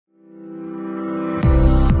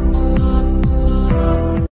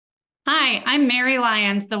Hi, I'm Mary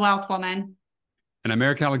Lyons, the Wealth Woman. And I'm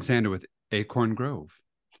Eric Alexander with Acorn Grove.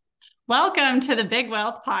 Welcome to the Big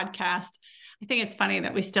Wealth Podcast. I think it's funny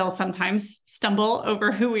that we still sometimes stumble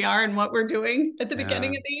over who we are and what we're doing at the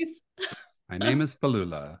beginning of these. My name is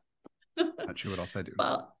Falula. Not sure what else I do.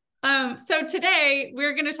 So today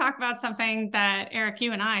we're going to talk about something that Eric,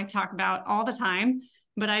 you and I talk about all the time,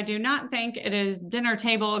 but I do not think it is dinner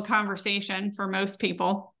table conversation for most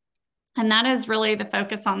people. And that is really the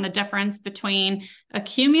focus on the difference between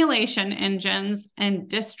accumulation engines and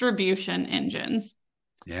distribution engines.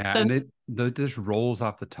 Yeah, so, and this rolls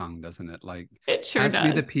off the tongue, doesn't it? Like, it sure pass does.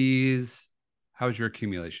 me the peas. How's your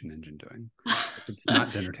accumulation engine doing? It's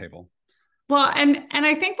not dinner table. Well, and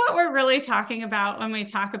I think what we're really talking about when we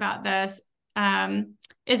talk about this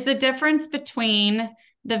is the difference between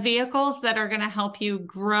the vehicles that are going to help you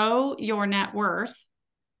grow your net worth,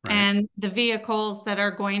 right, and the vehicles that are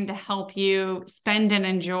going to help you spend and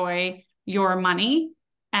enjoy your money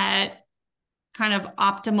at kind of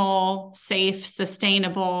optimal, safe,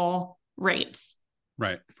 sustainable rates.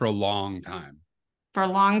 Right. For a long time. For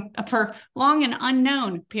long and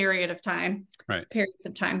unknown period of time. Right. Periods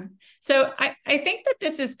of time. So I think that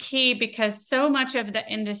this is key because so much of the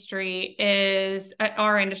industry is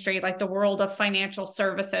our industry, like the world of financial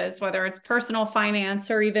services, whether it's personal finance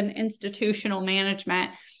or even institutional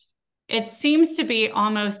management, it seems to be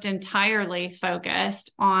almost entirely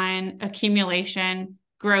focused on accumulation,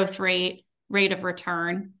 growth rate of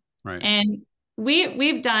return. Right. And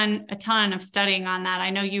we've done a ton of studying on that. I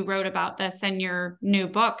know you wrote about this in your new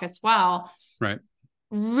book as well. Right.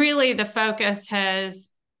 Really, the focus has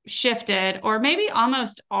shifted, or maybe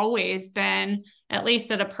almost always been, at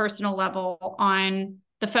least at a personal level, on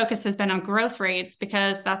the focus has been on growth rates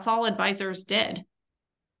because that's all advisors did.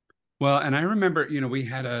 Well, and I remember, we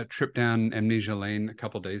had a trip down Amnesia Lane a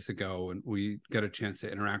couple of days ago, and we got a chance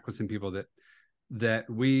to interact with some people that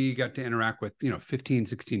we got to interact with, 15,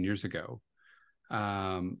 16 years ago.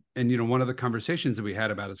 And, one of the conversations that we had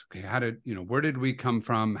about is, okay, where did we come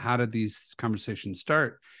from? How did these conversations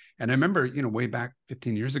start? And I remember, way back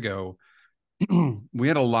 15 years ago, we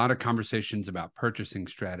had a lot of conversations about purchasing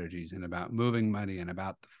strategies and about moving money and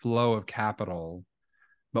about the flow of capital.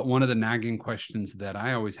 But one of the nagging questions that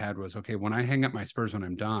I always had was, okay, when I hang up my spurs when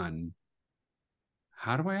I'm done,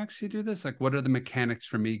 how do I actually do this? Like, what are the mechanics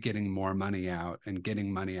for me getting more money out and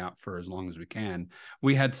getting money out for as long as we can?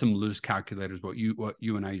 We had some loose calculators, what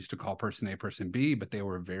you and I used to call person A, person B, but they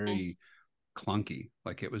were very clunky.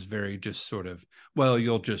 Like, it was very just sort of, well,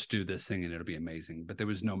 you'll just do this thing and it'll be amazing. But there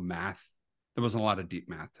was no math. There wasn't a lot of deep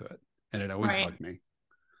math to it. And it always bugged me.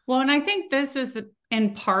 Well, and I think this is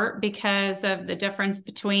in part because of the difference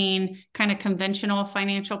between kind of conventional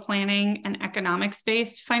financial planning and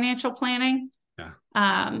economics-based financial planning. Yeah.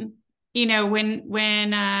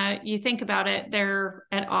 When you think about it, they're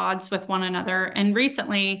at odds with one another. And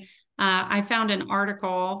recently, I found an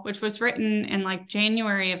article which was written in like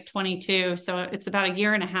January of 22. So it's about a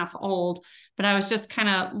year and a half old, but I was just kind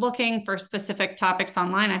of looking for specific topics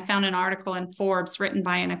online. I found an article in Forbes written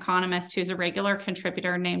by an economist who's a regular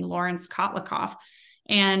contributor named Lawrence Kotlikoff.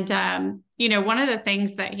 And, one of the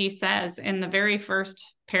things that he says in the very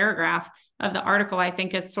first paragraph of the article, I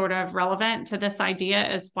think is sort of relevant to this idea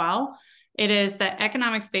as well. It is that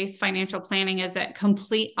economics-based financial planning is at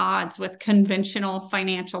complete odds with conventional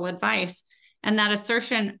financial advice. And that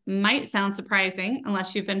assertion might sound surprising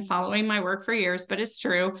unless you've been following my work for years, but it's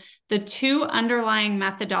true. The two underlying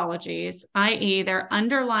methodologies, i.e., their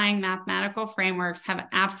underlying mathematical frameworks, have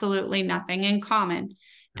absolutely nothing in common.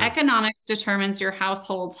 Yeah. Economics determines your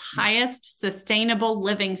household's highest sustainable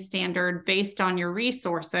living standard based on your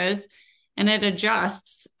resources, and it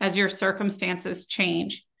adjusts as your circumstances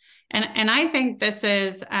change. And I think this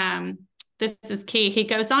is key. He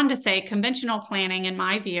goes on to say, conventional planning, in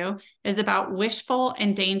my view, is about wishful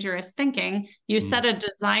and dangerous thinking. You set a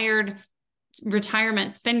desired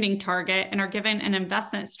retirement spending target and are given an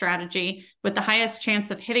investment strategy with the highest chance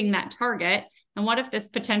of hitting that target. And what if this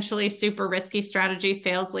potentially super risky strategy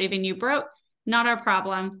fails, leaving you broke? Not our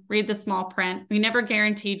problem. Read the small print. We never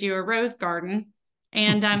guaranteed you a rose garden.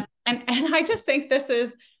 And I just think this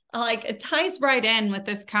is like, it ties right in with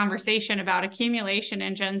this conversation about accumulation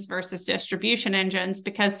engines versus distribution engines,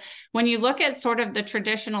 because when you look at sort of the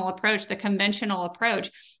traditional approach, the conventional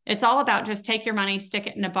approach, it's all about just take your money, stick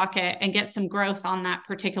it in a bucket and get some growth on that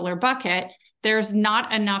particular bucket. There's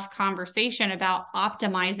not enough conversation about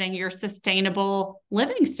optimizing your sustainable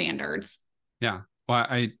living standards. Yeah. Well,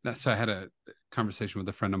 I had a conversation with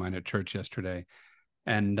a friend of mine at church yesterday.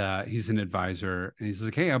 And he's an advisor, and he's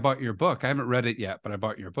like, "Hey, I bought your book. I haven't read it yet, but I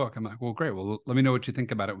bought your book." I'm like, "Well, great. Well, let me know what you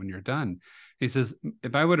think about it when you're done." He says,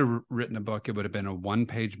 "If I would have written a book, it would have been a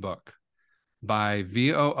 1-page book by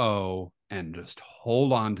VOO, and just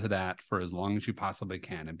hold on to that for as long as you possibly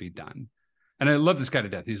can and be done." And I love this guy to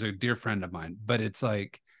death. He's a dear friend of mine, but it's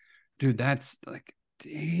like, dude, that's like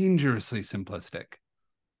dangerously simplistic.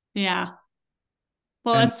 Yeah.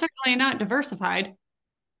 Well, And it's certainly not diversified.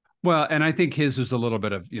 well, and I think his was a little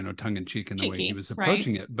bit of, tongue in cheek in the way he Cheeky, was right?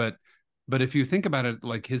 approaching it. But if you think about it,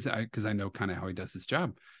 like because I know kind of how he does his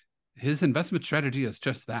job, his investment strategy is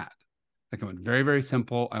just that. Like, I want very, very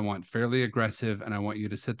simple. I want fairly aggressive, and I want you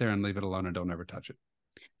to sit there and leave it alone and don't ever touch it.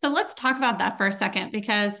 So let's talk about that for a second,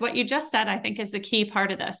 because what you just said, I think, is the key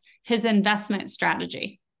part of this, his investment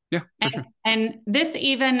strategy. Yeah, for sure. And this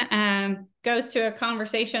even goes to a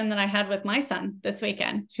conversation that I had with my son this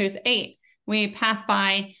weekend, who's 8. We passed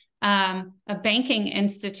by a banking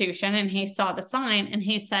institution, and he saw the sign, and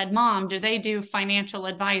he said, "Mom, do they do financial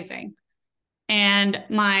advising?" And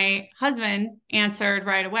my husband answered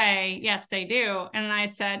right away, "Yes, they do." And I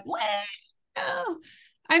said, "Well,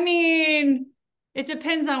 I mean, it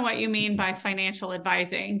depends on what you mean by financial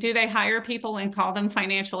advising. Do they hire people and call them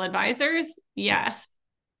financial advisors? Yes.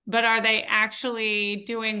 But are they actually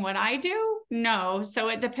doing what I do? No." So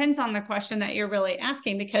it depends on the question that you're really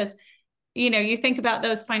asking, because you think about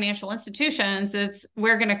those financial institutions, it's,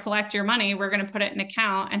 we're going to collect your money, we're going to put it in an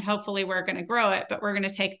account, and hopefully we're going to grow it, but we're going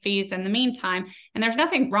to take fees in the meantime. And there's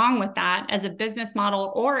nothing wrong with that as a business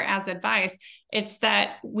model or as advice. It's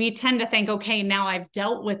that we tend to think, okay, now I've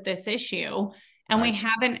dealt with this issue, and we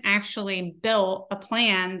haven't actually built a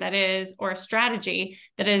plan that is, or a strategy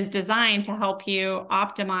that is designed to help you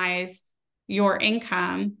optimize your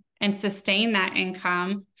income and sustain that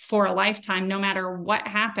income for a lifetime, no matter what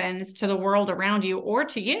happens to the world around you or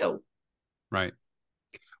to you. Right.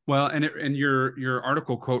 Well, and your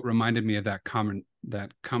article quote reminded me of that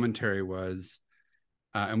commentary was,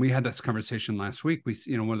 and we had this conversation last week.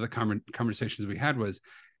 One of the conversations we had was,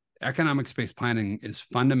 economics-based planning is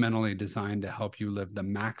fundamentally designed to help you live the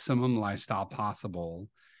maximum lifestyle possible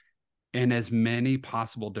in as many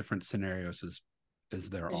possible different scenarios as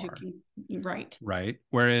there are. Right.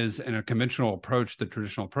 Whereas in a conventional approach, the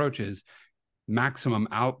traditional approach is maximum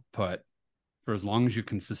output for as long as you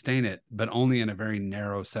can sustain it, but only in a very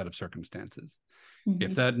narrow set of circumstances. Mm-hmm.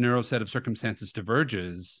 If that narrow set of circumstances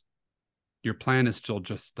diverges, your plan is still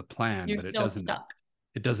just the plan, but it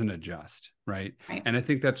doesn't adjust. Right. And I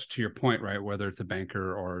think that's to your point, right? Whether it's a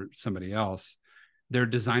banker or somebody else, they're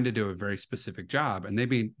designed to do a very specific job, and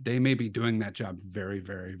they may be doing that job very,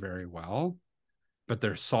 very, very well, but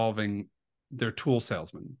they're tool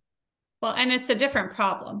salesmen. Well, and it's a different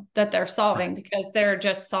problem that they're solving, because they're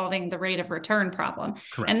just solving the rate of return problem.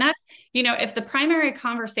 Correct. And that's, if the primary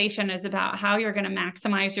conversation is about how you're going to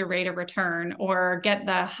maximize your rate of return or get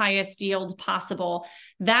the highest yield possible,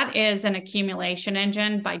 that is an accumulation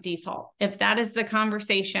engine by default. If that is the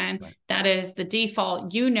conversation, that is the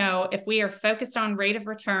default. If we are focused on rate of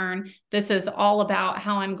return, this is all about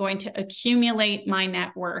how I'm going to accumulate my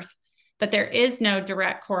net worth. But there is no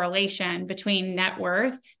direct correlation between net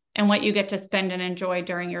worth and what you get to spend and enjoy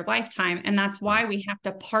during your lifetime. And that's why we have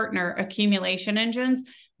to partner accumulation engines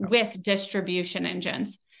with distribution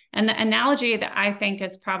engines. And the analogy that I think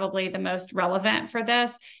is probably the most relevant for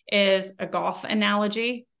this is a golf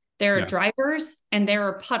analogy. There are drivers and there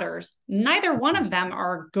are putters. Neither one of them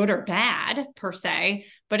are good or bad per se,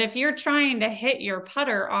 but if you're trying to hit your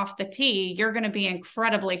putter off the tee, you're going to be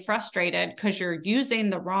incredibly frustrated because you're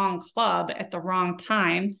using the wrong club at the wrong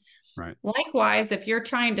time. Right. Likewise, if you're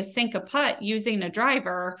trying to sink a putt using a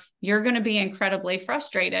driver, you're going to be incredibly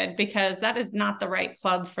frustrated because that is not the right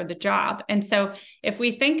club for the job. And so if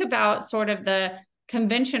we think about sort of the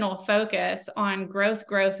conventional focus on growth,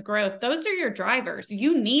 those are your drivers.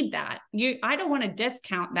 You need that. I don't want to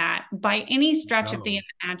discount that by any stretch of the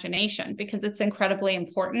imagination, because it's incredibly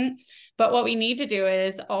important. But what we need to do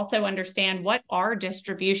is also understand, what are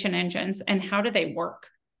distribution engines and how do they work?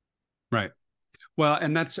 Right. Well,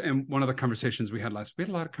 and one of the conversations we had a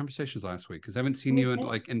lot of conversations last week, because I haven't seen you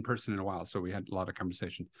in person in a while. So we had a lot of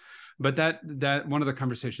conversations, but that one of the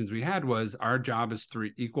conversations we had was, our job is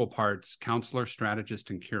 3 equal parts: counselor, strategist,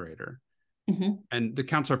 and curator. Mm-hmm. And the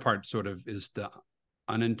counselor part sort of is the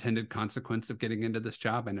unintended consequence of getting into this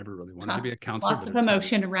job. I never really wanted to be a counselor. Lots of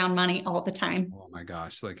emotion around money all the time. Oh my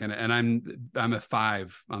gosh. And I'm a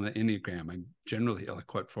 5 on the Enneagram. I'm generally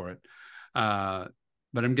ill-equipped for it.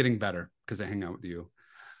 But I'm getting better because I hang out with you.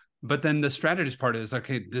 But then the strategist part is,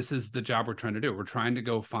 okay, this is the job we're trying to do. We're trying to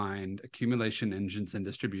go find accumulation engines and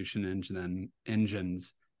distribution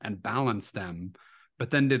engines and balance them But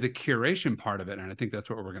then the curation part of it, and I think that's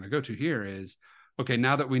what we're going to go to here is, okay,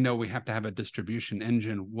 now that we know we have to have a distribution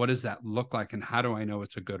engine, what does that look like? And how do I know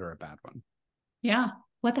it's a good or a bad one? Yeah.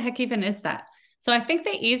 What the heck even is that? So I think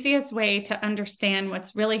the easiest way to understand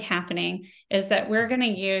what's really happening is that we're going to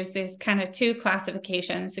use these kind of two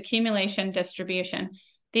classifications, accumulation, distribution.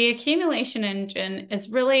 The accumulation engine is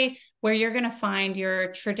really where you're going to find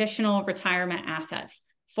your traditional retirement assets,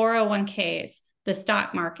 401ks, the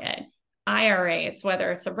stock market, IRAs,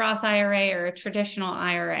 whether it's a Roth IRA or a traditional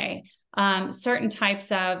IRA, certain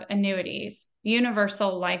types of annuities,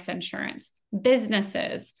 universal life insurance,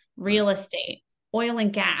 businesses, real estate, oil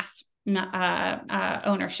and gas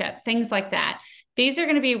ownership, things like that. These are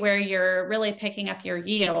going to be where you're really picking up your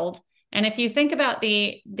yield. And if you think about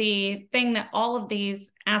the thing that all of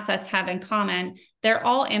these assets have in common, they're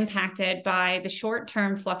all impacted by the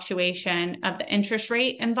short-term fluctuation of the interest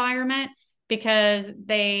rate environment, because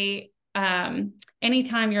they,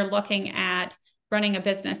 anytime you're looking at running a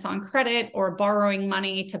business on credit or borrowing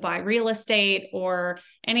money to buy real estate or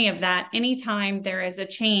any of that, anytime there is a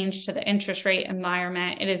change to the interest rate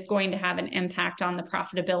environment, it is going to have an impact on the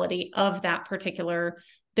profitability of that particular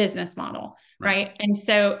business model, right? And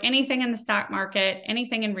so anything in the stock market,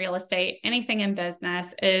 anything in real estate, anything in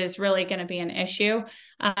business is really going to be an issue.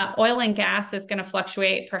 Oil and gas is going to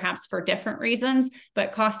fluctuate perhaps for different reasons,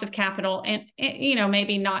 but cost of capital and,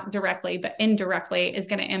 maybe not directly, but indirectly is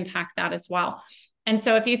going to impact that as well. And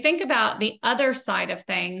so if you think about the other side of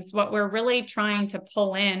things, what we're really trying to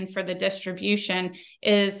pull in for the distribution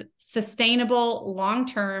is sustainable,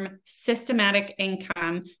 long-term, systematic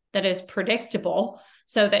income that is predictable,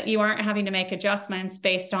 so that you aren't having to make adjustments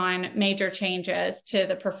based on major changes to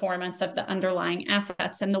the performance of the underlying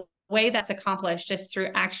assets. And the way that's accomplished is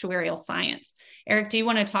through actuarial science. Eric, do you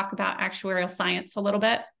want to talk about actuarial science a little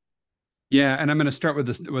bit? Yeah, and I'm going to start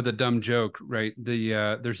with a dumb joke, right?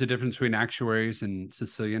 There's a difference between actuaries and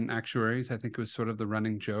Sicilian actuaries. I think it was sort of the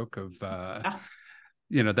running joke of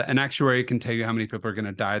an actuary can tell you how many people are going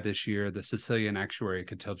to die this year. The Sicilian actuary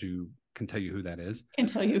can tell you who that is. Can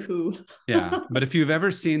tell you who. Yeah, but if you've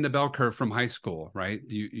ever seen the bell curve from high school, right?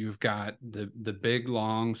 You've got the big,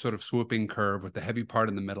 long, sort of swooping curve with the heavy part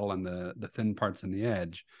in the middle and the thin parts on the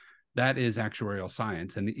edge. That is actuarial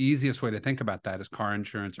science. And the easiest way to think about that is car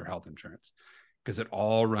insurance or health insurance, because it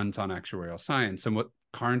all runs on actuarial science. And what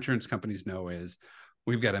car insurance companies know is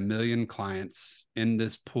we've got 1 million clients in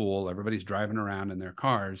this pool. Everybody's driving around in their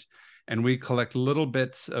cars, and we collect little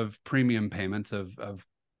bits of premium payments of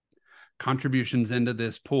contributions into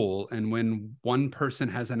this pool. And when one person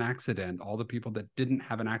has an accident, all the people that didn't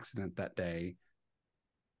have an accident that day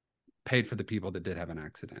paid for the people that did have an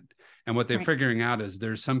accident. And what they're figuring out is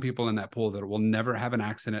there's some people in that pool that will never have an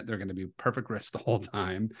accident. They're going to be perfect risk the whole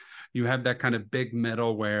time. You have that kind of big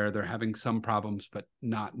middle where they're having some problems, but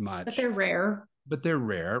not much. But they're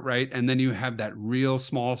rare. Right? And then you have that real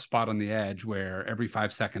small spot on the edge where every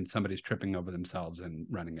 5 seconds somebody's tripping over themselves and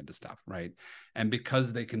running into stuff, right? And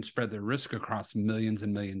because they can spread their risk across millions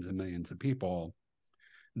and millions and millions of people,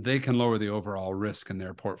 they can lower the overall risk in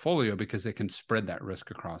their portfolio because they can spread that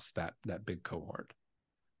risk across that big cohort.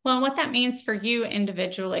 Well, what that means for you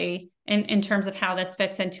individually in terms of how this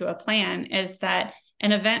fits into a plan is that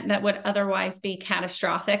an event that would otherwise be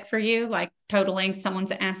catastrophic for you, like totaling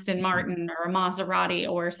someone's Aston Martin or a Maserati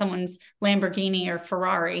or someone's Lamborghini or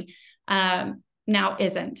Ferrari, now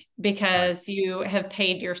isn't, because you have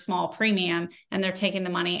paid your small premium and they're taking the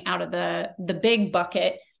money out of the big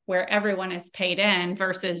bucket where everyone is paid in,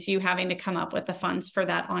 versus you having to come up with the funds for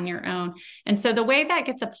that on your own. And so the way that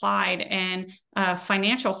gets applied in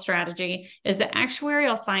financial strategy is that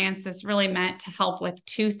actuarial science is really meant to help with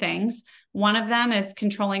two things. One of them is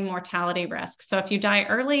controlling mortality risk. So if you die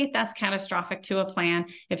early, that's catastrophic to a plan.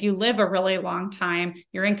 If you live a really long time,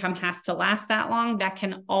 your income has to last that long. That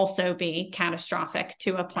can also be catastrophic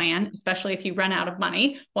to a plan, especially if you run out of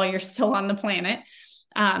money while you're still on the planet.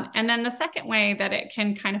 And then the second way that it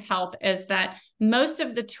can kind of help is that most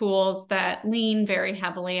of the tools that lean very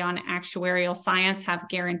heavily on actuarial science have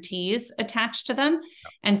guarantees attached to them.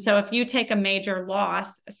 And so if you take a major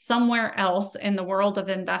loss somewhere else in the world of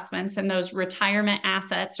investments, in those retirement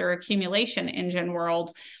assets or accumulation engine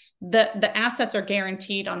worlds, the assets are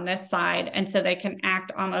guaranteed on this side. And so they can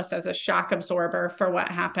act almost as a shock absorber for what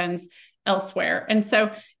happens elsewhere. And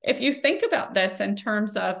so if you think about this in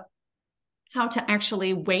terms of how to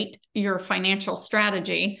actually weight your financial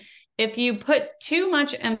strategy, If you put too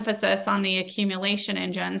much emphasis on the accumulation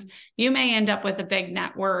engines, you may end up with a big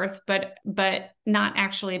net worth, but not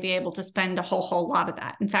actually be able to spend a whole lot of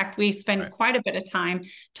that. In fact, we spend quite a bit of time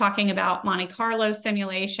talking about Monte Carlo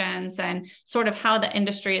simulations and sort of how the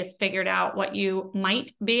industry has figured out what you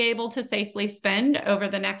might be able to safely spend over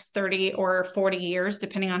the next 30 or 40 years,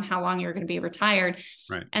 depending on how long you're going to be retired.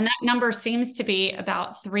 Right. And that number seems to be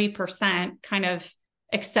about 3% kind of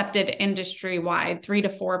accepted industry-wide, 3 to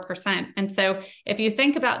 4%. And so if you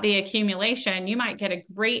think about the accumulation, you might get a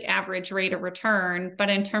great average rate of return, but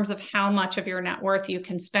in terms of how much of your net worth you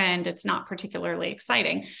can spend, it's not particularly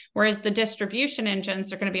exciting. Whereas the distribution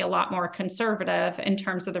engines are going to be a lot more conservative in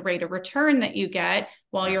terms of the rate of return that you get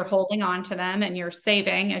while you're holding on to them and you're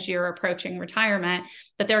saving as you're approaching retirement,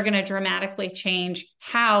 but they're going to dramatically change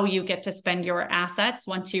how you get to spend your assets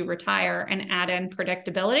once you retire and add in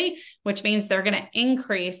predictability, which means they're going to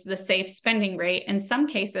increase the safe spending rate in some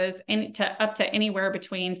cases up to anywhere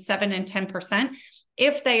between 7 and 10%.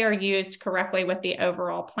 If they are used correctly with the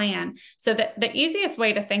overall plan. So the easiest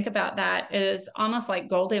way to think about that is almost like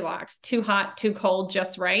Goldilocks, too hot, too cold,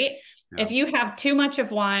 just right. Yeah. If you have too much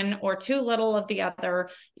of one or too little of the other,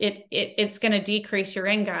 it's going to decrease your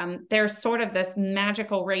income. There's sort of this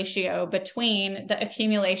magical ratio between the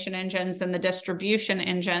accumulation engines and the distribution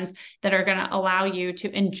engines that are going to allow you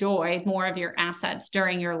to enjoy more of your assets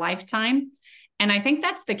during your lifetime. And I think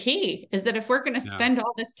that's the key, is that if we're going to spend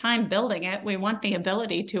all this time building it, we want the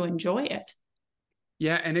ability to enjoy it.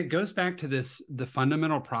 Yeah. And it goes back to the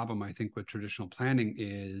fundamental problem, I think, with traditional planning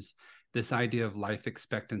is this idea of life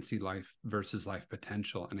expectancy, life versus life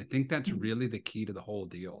potential. And I think that's really the key to the whole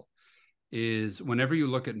deal, is whenever you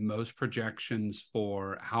look at most projections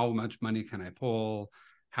for how much money can I pull,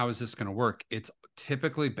 how is this going to work, it's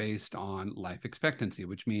typically based on life expectancy,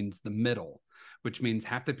 which means the middle, which means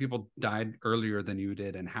half the people died earlier than you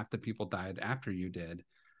did and half the people died after you did.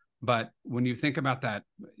 But when you think about that,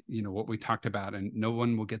 what we talked about, and no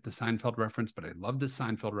one will get the Seinfeld reference, but I love the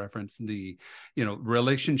Seinfeld reference, the,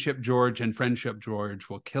 relationship George and friendship George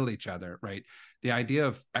will kill each other, right? The idea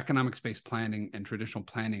of economics-based planning and traditional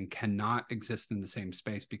planning cannot exist in the same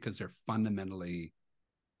space because they're fundamentally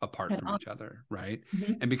apart from each other, right?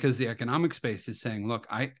 Mm-hmm. And because the economic space is saying, look,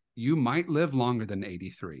 you might live longer than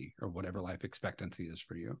 83 or whatever life expectancy is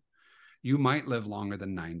for you. You might live longer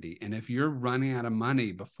than 90. And if you're running out of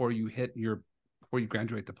money before you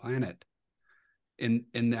graduate the planet, in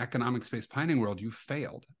the economic space planning world, you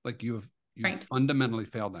failed. Like you've fundamentally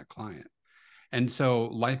failed that client. And so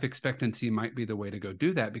life expectancy might be the way to go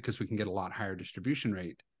do that, because we can get a lot higher distribution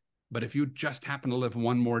rate. But if you just happen to live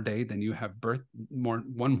one more day than you have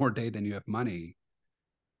one more day than you have money,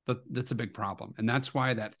 that's a big problem. And that's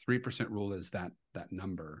why that 3% rule is that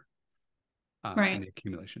number in the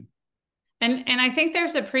accumulation. And I think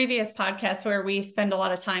there's a previous podcast where we spend a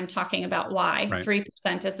lot of time talking about why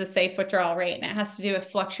 3% is the safe withdrawal rate. And it has to do with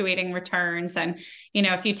fluctuating returns. And,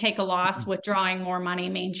 if you take a loss, withdrawing more money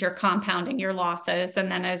means you're compounding your losses.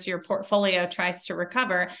 And then as your portfolio tries to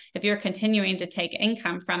recover, if you're continuing to take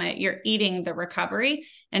income from it, you're eating the recovery.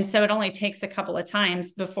 And so it only takes a couple of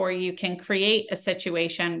times before you can create a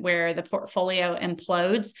situation where the portfolio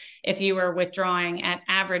implodes if you are withdrawing at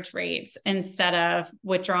average rates instead of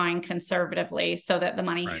withdrawing conservatively so that the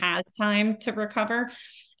money has time to recover.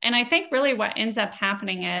 And I think really what ends up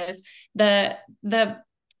happening is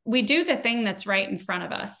we do the thing that's right in front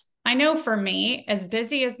of us. I know for me, as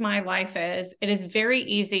busy as my life is, it is very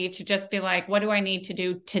easy to just be like, what do I need to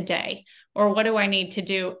do today? Or what do I need to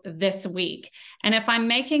do this week? And if I'm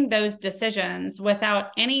making those decisions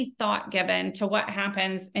without any thought given to what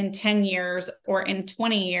happens in 10 years or in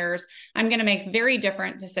 20 years, I'm going to make very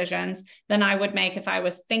different decisions than I would make if I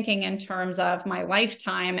was thinking in terms of my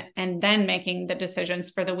lifetime and then making the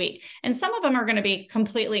decisions for the week. And some of them are going to be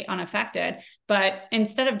completely unaffected. But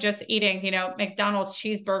instead of just eating, McDonald's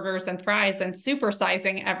cheeseburgers and fries and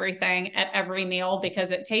supersizing everything at every meal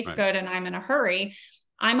because it tastes good and I'm in a hurry,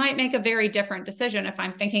 I might make a very different decision if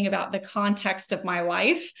I'm thinking about the context of my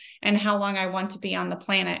life and how long I want to be on the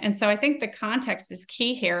planet. And so I think the context is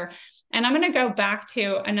key here. And I'm going to go back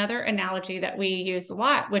to another analogy that we use a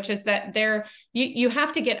lot, which is that you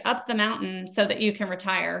have to get up the mountain so that you can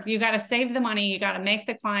retire. You got to save the money. You got to make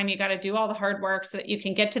the climb. You got to do all the hard work so that you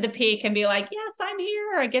can get to the peak and be like, yes, I'm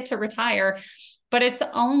here. I get to retire. But it's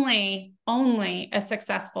only a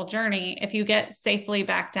successful journey if you get safely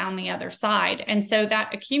back down the other side. And so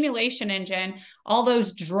that accumulation engine, all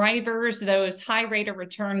those drivers, those high rate of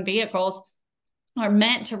return vehicles are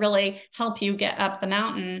meant to really help you get up the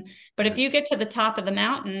mountain. But if you get to the top of the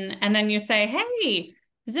mountain and then you say, hey,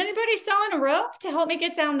 is anybody selling a rope to help me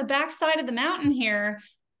get down the backside of the mountain here?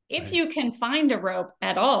 If Right. you can find a rope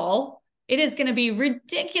at all, it is going to be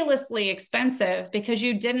ridiculously expensive because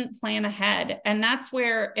you didn't plan ahead. And that's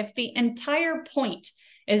where, if the entire point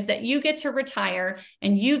is that you get to retire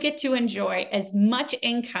and you get to enjoy as much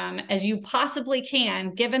income as you possibly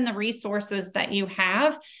can, given the resources that you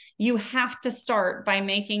have to start by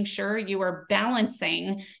making sure you are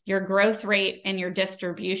balancing your growth rate and your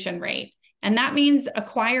distribution rate. And that means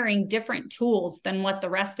acquiring different tools than what the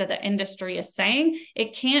rest of the industry is saying.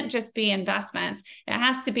 It can't just be investments. It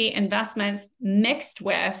has to be investments mixed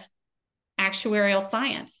with actuarial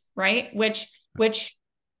science, right? Which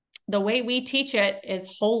the way we teach it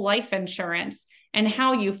is whole life insurance, and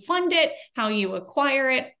how you fund it, how you acquire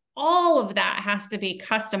it. All of that has to be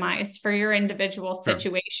customized for your individual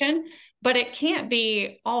situation, but it can't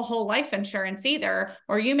be all whole life insurance either,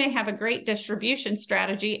 or you may have a great distribution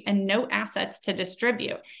strategy and no assets to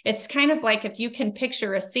distribute. It's kind of like, if you can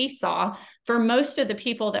picture a seesaw, for most of the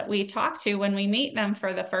people that we talk to when we meet them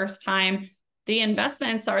for the first time, the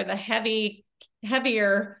investments are the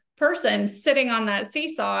heavier person sitting on that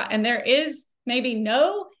seesaw, and there is maybe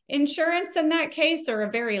no insurance in that case, or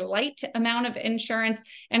a very light amount of insurance.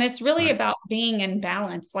 And it's really about being in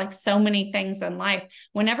balance, like so many things in life.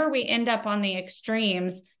 Whenever we end up on the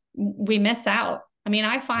extremes, we miss out. I mean,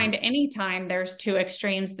 I find anytime there's two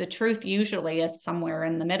extremes, the truth usually is somewhere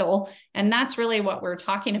in the middle. And that's really what we're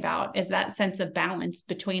talking about, is that sense of balance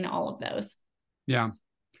between all of those. Yeah.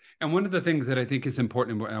 And one of the things that I think is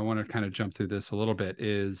important, and I want to kind of jump through this a little bit,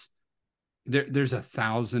 is there's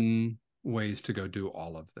 1,000 ways to go do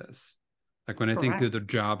all of this. Like when I think through the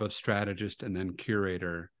job of strategist and then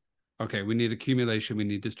curator, okay, we need accumulation, we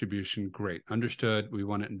need distribution, great, understood. We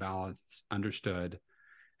want it in balance, understood.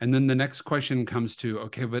 And then the next question comes to,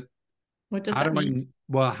 okay, but what does that mean?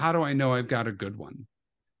 How do I know I've got a good one?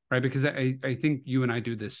 Right? Because I think you and I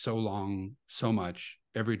do this so much,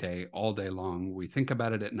 every day, all day long. We think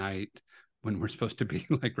about it at night when we're supposed to be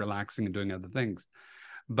like relaxing and doing other things.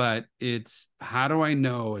 But it's, how do I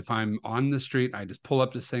know if I'm on the street, I just pull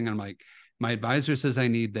up this thing and I'm like, my advisor says I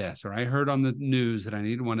need this, or I heard on the news that I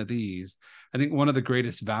need one of these. I think one of the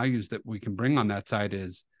greatest values that we can bring on that side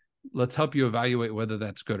is, let's help you evaluate whether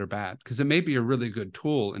that's good or bad, because it may be a really good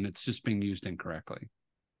tool and it's just being used incorrectly.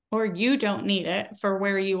 Or you don't need it for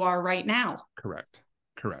where you are right now. Correct.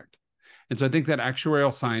 And so I think that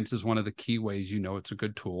actuarial science is one of the key ways you know it's a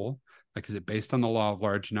good tool. Like, is it based on the law of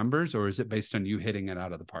large numbers, or is it based on you hitting it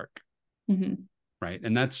out of the park? Mm-hmm. Right.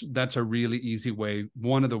 And that's a really easy way,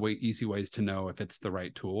 one of the easy ways to know if it's the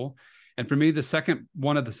right tool. And for me,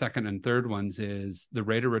 one of the second and third ones is the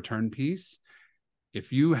rate of return piece.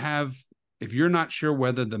 If you're not sure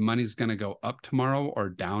whether the money's going to go up tomorrow or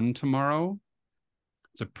down tomorrow,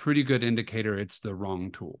 it's a pretty good indicator it's the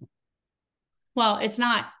wrong tool. Well, it's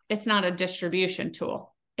not a distribution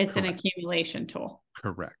tool. It's Correct. An accumulation tool.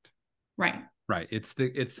 Correct. Right.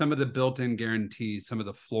 It's some of the built-in guarantees, some of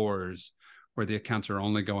the floors where the accounts are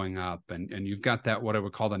only going up, and you've got that, what I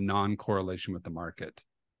would call the non-correlation with the market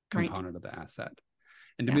component of the asset.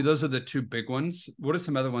 And to me, those are the two big ones. What are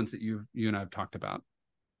some other ones that you and I have talked about?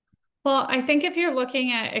 Well, I think if you're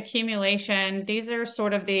looking at accumulation, these are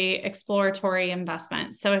sort of the exploratory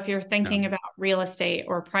investments. So if you're thinking about real estate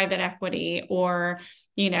or private equity, or,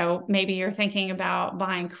 maybe you're thinking about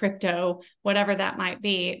buying crypto, whatever that might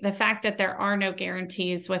be, the fact that there are no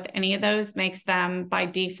guarantees with any of those makes them by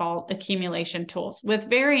default accumulation tools with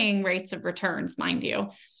varying rates of returns, mind you.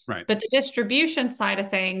 Right. But the distribution side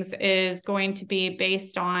of things is going to be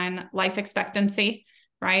based on life expectancy,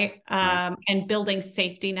 right? And building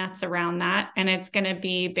safety nets around that. And it's going to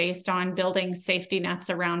be based on building safety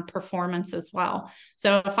nets around performance as well.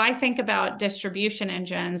 So if I think about distribution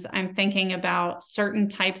engines, I'm thinking about certain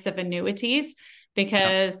types of annuities,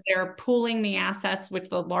 because they're pooling the assets with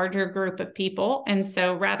the larger group of people. And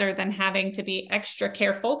so rather than having to be extra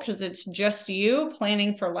careful because it's just you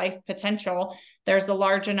planning for life potential, there's a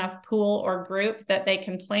large enough pool or group that they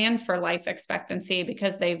can plan for life expectancy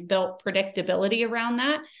because they've built predictability around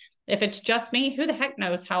that. If it's just me, who the heck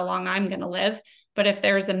knows how long I'm going to live? But if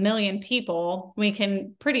there's 1 million people, we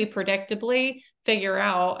can pretty predictably figure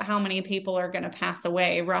out how many people are going to pass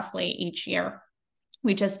away roughly each year.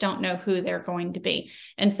 We just don't know who they're going to be.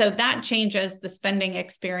 And so that changes the spending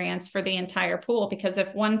experience for the entire pool, because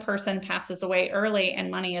if one person passes away early and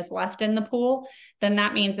money is left in the pool, then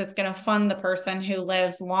that means it's going to fund the person who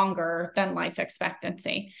lives longer than life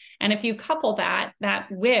expectancy. And if you couple that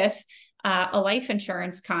with a life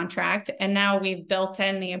insurance contract, and now we've built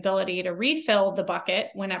in the ability to refill the bucket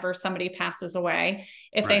whenever somebody passes away.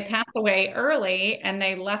 If they pass away early and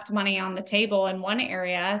they left money on the table in one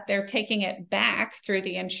area, they're taking it back through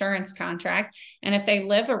the insurance contract. And if they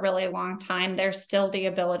live a really long time, there's still the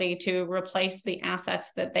ability to replace the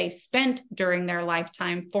assets that they spent during their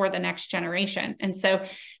lifetime for the next generation. And so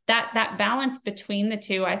that balance between the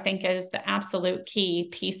two, I think, is the absolute key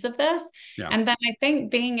piece of this. Yeah. And then I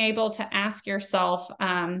think being able to ask yourself,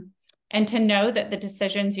 and to know that the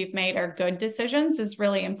decisions you've made are good decisions is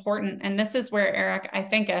really important. And this is where, Eric, I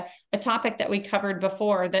think a topic that we covered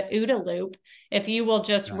before, the OODA loop, if you will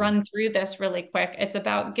just run through this really quick, it's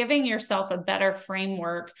about giving yourself a better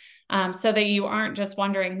framework so that you aren't just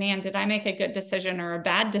wondering, man, did I make a good decision or a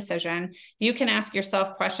bad decision? You can ask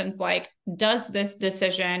yourself questions like, does this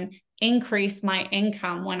decision increase my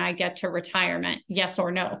income when I get to retirement? Yes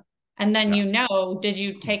or no? And then, did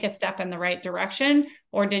you take a step in the right direction,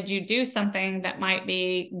 or did you do something that might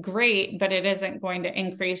be great, but it isn't going to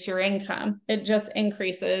increase your income? It just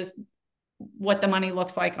increases what the money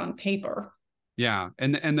looks like on paper. Yeah.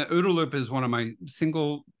 And the OODA loop is one of my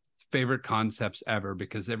single favorite concepts ever,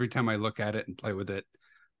 because every time I look at it and play with it,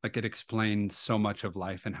 like, it explains so much of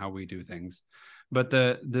life and how we do things. But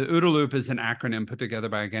the OODA loop is an acronym put together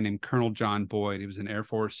by a guy named Colonel John Boyd. He was an Air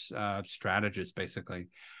Force strategist, basically.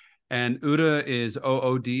 And OODA is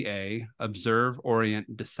OODA, observe,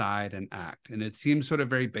 orient, decide, and act. And it seems sort of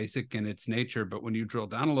very basic in its nature, but when you drill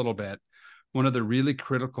down a little bit, one of the really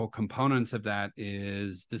critical components of that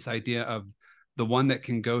is this idea of the one that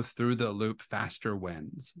can go through the loop faster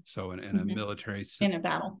wins. So in a military in a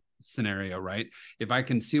battle scenario, right? If I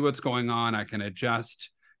can see what's going on, I can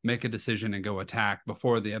adjust, make a decision, and go attack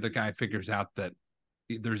before the other guy figures out that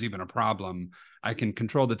there's even a problem. I can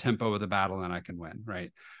control the tempo of the battle and I can win,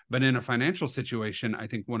 right? But in a financial situation, I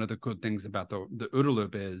think one of the good things about the OODA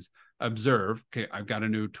loop is observe, okay, I've got a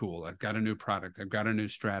new tool, I've got a new product, I've got a new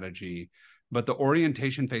strategy. But the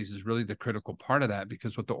orientation phase is really the critical part of that,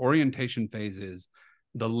 because what the orientation phase is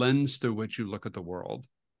the lens through which you look at the world.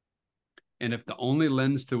 And if the only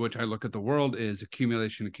lens through which I look at the world is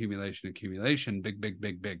accumulation, accumulation, accumulation, big, big,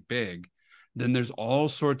 big, big, big, then there's all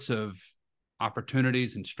sorts of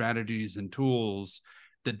opportunities and strategies and tools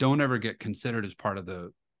that don't ever get considered as part of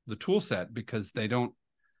the tool set, because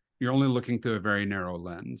you're only looking through a very narrow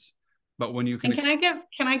lens. But when you can,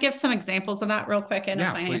 can I give some examples of that real quick in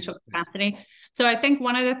a financial capacity? So I think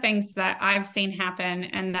one of the things that I've seen happen,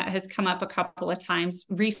 and that has come up a couple of times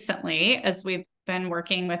recently as we've been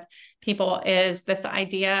working with people, is this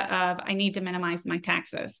idea of, I need to minimize my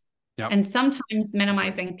taxes. Yep. And sometimes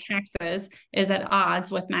minimizing taxes is at odds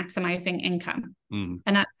with maximizing income. And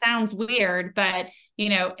that sounds weird, but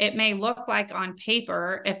it may look like on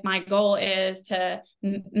paper, if my goal is to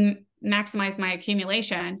maximize my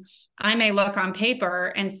accumulation, I may look on paper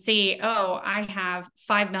and see, oh, I have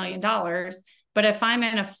 $5 million. But if I'm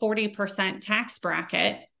in a 40% tax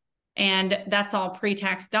bracket, and that's all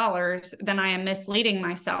pre-tax dollars, then I am misleading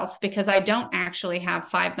myself, because I don't actually have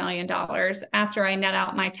 $5 million. After I net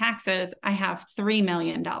out my taxes, I have $3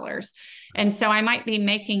 million. And so I might be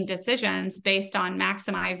making decisions based on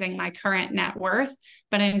maximizing my current net worth,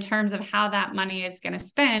 but in terms of how that money is going to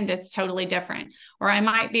spend, it's totally different. Or I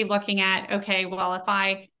might be looking at, okay, well, if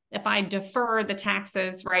I defer the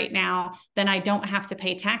taxes right now, then I don't have to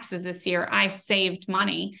pay taxes this year. I saved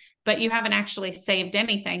money. But you haven't actually saved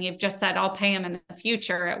anything. You've just said, I'll pay them in the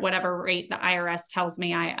future at whatever rate the IRS tells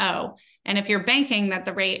me I owe. And if you're banking that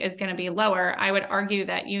the rate is going to be lower, I would argue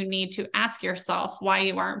that you need to ask yourself why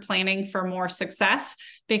you aren't planning for more success.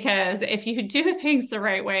 Because if you do things the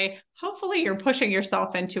right way, hopefully you're pushing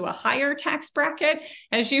yourself into a higher tax bracket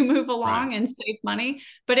as you move along and save money.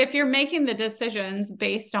 But if you're making the decisions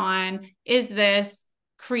based on, is this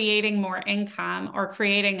creating more income or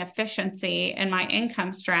creating efficiency in my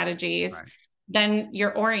income strategies, then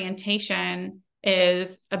your orientation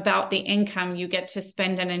is about the income you get to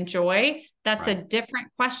spend and enjoy. That's a different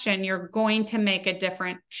question. You're going to make a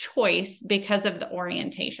different choice because of the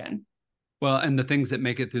orientation. Well, and the things that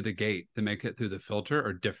make it through the gate, that make it through the filter,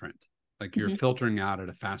 are different. Like, you're filtering out at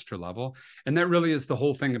a faster level. And that really is the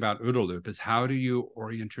whole thing about OODA loop, is how do you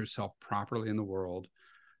orient yourself properly in the world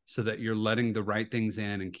so that you're letting the right things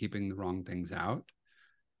in and keeping the wrong things out.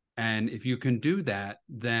 And if you can do that,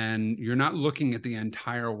 then you're not looking at the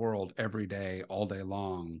entire world every day, all day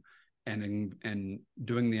long, and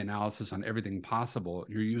doing the analysis on everything possible.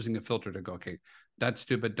 You're using a filter to go, okay, that's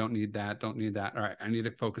stupid, don't need that, don't need that. All right, I need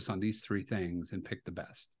to focus on these three things and pick the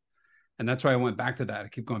best. And that's why I went back to that. I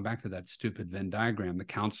keep going back to that stupid Venn diagram, the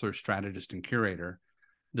counselor, strategist, and curator.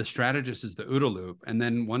 The strategist is the OODA loop. And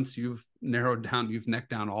then once you've narrowed down, you've necked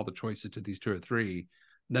down all the choices to these 2 or 3,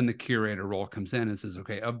 then the curator role comes in and says,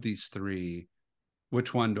 okay, of these 3,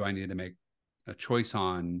 which one do I need to make a choice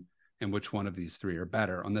on? And which one of these 3 are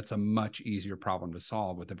better? And that's a much easier problem to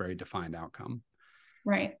solve with a very defined outcome.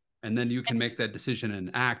 Right. And then you can make that decision and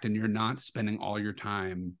act, and you're not spending all your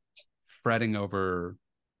time fretting over,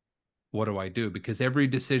 what do I do? Because every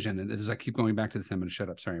decision, and as I keep going back to this, I'm going to shut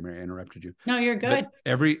up. Sorry, Mary, I interrupted you. No, you're good.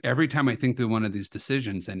 But every time I think through one of these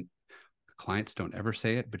decisions, and clients don't ever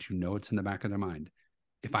say it, but it's in the back of their mind.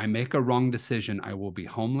 If I make a wrong decision, I will be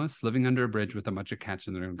homeless, living under a bridge with a bunch of cats,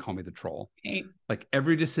 and they're going to call me the troll. Right. Like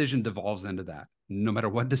every decision devolves into that. No matter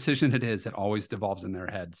what decision it is, it always devolves in their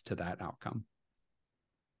heads to that outcome.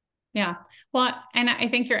 Yeah. Well, and I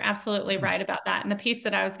think you're absolutely right about that. And the piece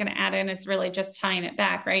that I was going to add in is really just tying it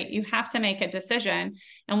back, right? You have to make a decision.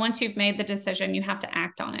 And once you've made the decision, you have to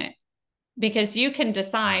act on it, because you can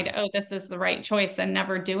decide, oh, this is the right choice, and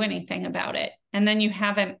never do anything about it. And then you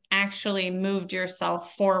haven't actually moved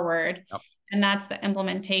yourself forward. Yep. And that's the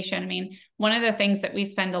implementation. I mean, one of the things that we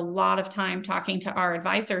spend a lot of time talking to our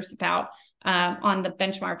advisors about on the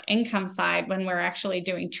benchmark income side, when we're actually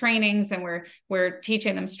doing trainings and we're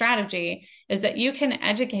teaching them strategy, is that you can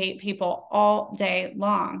educate people all day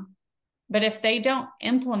long, but if they don't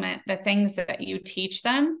implement the things that you teach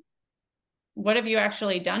them, what have you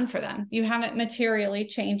actually done for them? You haven't materially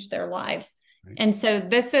changed their lives. Right. And so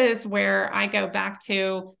this is where I go back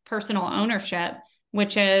to personal ownership,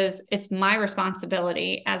 which is, it's my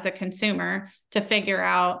responsibility as a consumer to figure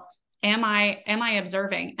out, am I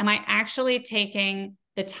observing? Am I actually taking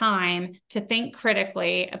the time to think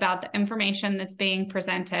critically about the information that's being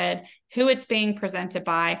presented, who it's being presented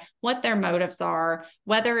by, what their motives are,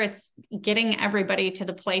 whether it's getting everybody to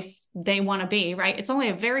the place they want to be, right? It's only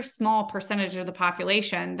a very small percentage of the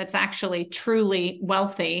population that's actually truly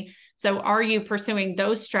wealthy. So are you pursuing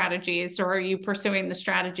those strategies, or are you pursuing the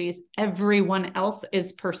strategies everyone else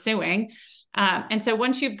is pursuing? And so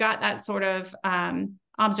once you've got that sort of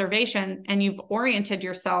observation and you've oriented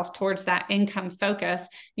yourself towards that income focus,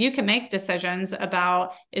 you can make decisions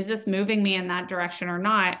about, is this moving me in that direction or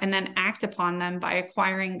not? And then act upon them by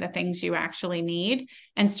acquiring the things you actually need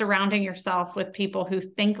and surrounding yourself with people who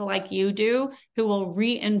think like you do, who will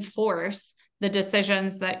reinforce the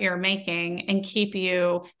decisions that you're making and keep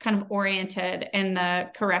you kind of oriented in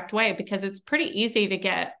the correct way, because it's pretty easy to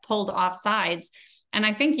get pulled off sides. And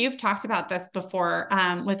I think you've talked about this before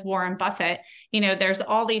with Warren Buffett. There's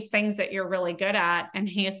all these things that you're really good at, and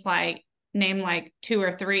he's like, name like 2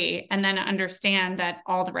 or 3, and then understand that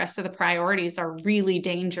all the rest of the priorities are really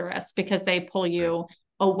dangerous because they pull you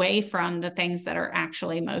away from the things that are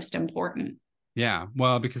actually most important. Yeah,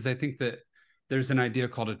 well, because I think that there's an idea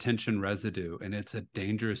called attention residue, and it's a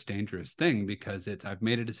dangerous, dangerous thing, because I've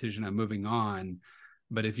made a decision, I'm moving on.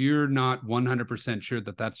 But if you're not 100% sure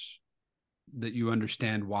that you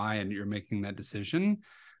understand why and you're making that decision,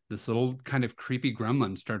 this little kind of creepy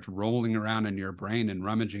gremlin starts rolling around in your brain and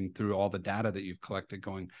rummaging through all the data that you've collected,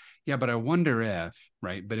 going, yeah, but I wonder if,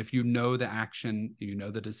 right? But if you know the action, you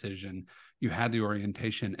know the decision, you had the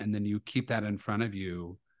orientation, and then you keep that in front of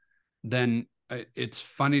you, then it's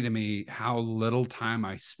funny to me how little time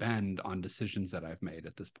I spend on decisions that I've made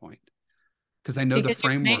at this point. Because I know the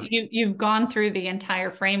framework. You've gone through the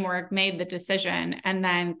entire framework, made the decision, and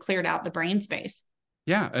then cleared out the brain space.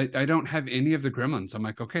 Yeah, I don't have any of the gremlins. I'm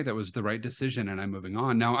like, okay, that was the right decision, and I'm moving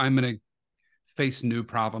on. Now I'm going to face new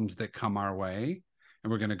problems that come our way,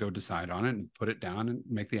 and we're going to go decide on it and put it down and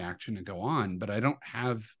make the action and go on. But I don't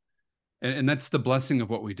have, and that's the blessing of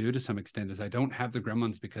what we do to some extent, is I don't have the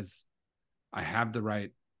gremlins, because I have the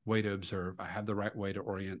right way to observe. I have the right way to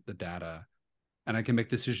orient the data. And I can make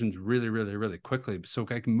decisions really, really, really quickly, so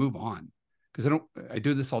I can move on. Because I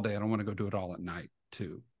do this all day. I don't want to go do it all at night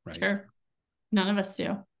too, right? Sure. None of us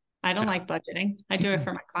do. I don't like budgeting. I do it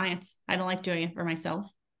for my clients. I don't like doing it for myself.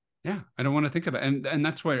 Yeah, I don't want to think about it. And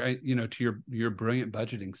that's why to your brilliant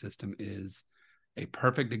budgeting system is a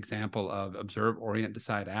perfect example of observe, orient,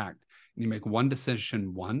 decide, act. And you make one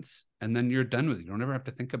decision once, and then you're done with it. You don't ever have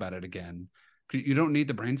to think about it again. You don't need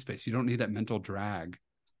the brain space. You don't need that mental drag.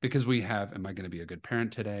 Because am I going to be a good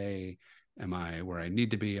parent today? Am I where I need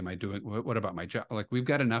to be? Am I doing, what about my job? Like, we've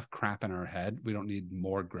got enough crap in our head. We don't need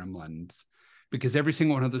more gremlins, because every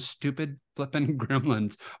single one of those stupid flipping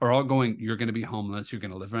gremlins are all going, you're going to be homeless. You're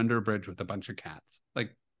going to live under a bridge with a bunch of cats.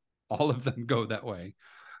 Like, all of them go that way.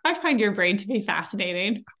 I find your brain to be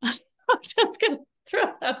fascinating. I'm just going to throw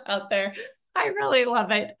that out there. I really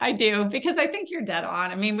love it. I do, because I think you're dead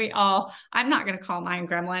on. I mean, I'm not going to call mine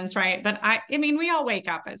gremlins, right? But I mean, we all wake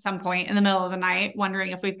up at some point in the middle of the night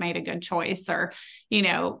wondering if we've made a good choice, or,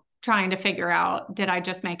 trying to figure out, did I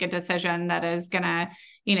just make a decision that is going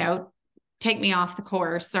to, take me off the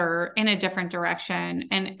course or in a different direction?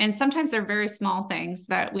 And sometimes they're very small things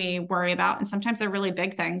that we worry about, and sometimes they're really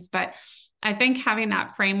big things. But I think having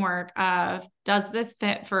that framework of, does this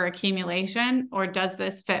fit for accumulation or does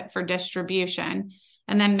this fit for distribution?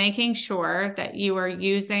 And then making sure that you are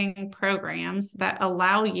using programs that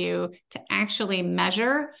allow you to actually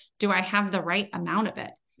measure, do I have the right amount of it?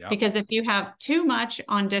 Yep. Because if you have too much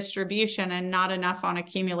on distribution and not enough on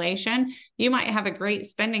accumulation, you might have a great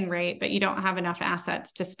spending rate, but you don't have enough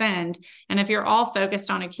assets to spend. And if you're all focused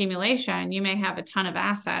on accumulation, you may have a ton of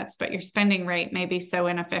assets, but your spending rate may be so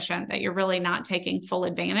inefficient that you're really not taking full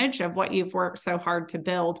advantage of what you've worked so hard to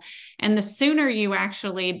build. And the sooner you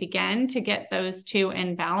actually begin to get those two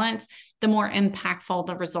in balance, the more impactful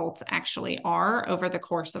the results actually are over the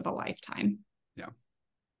course of a lifetime. Yeah.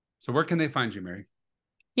 So where can they find you, Mary?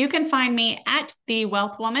 You can find me at The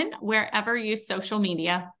Wealth Woman, wherever you use social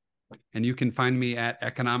media. And you can find me at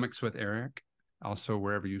Economics with Eric, also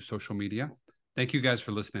wherever you use social media. Thank you guys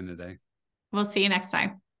for listening today. We'll see you next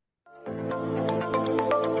time.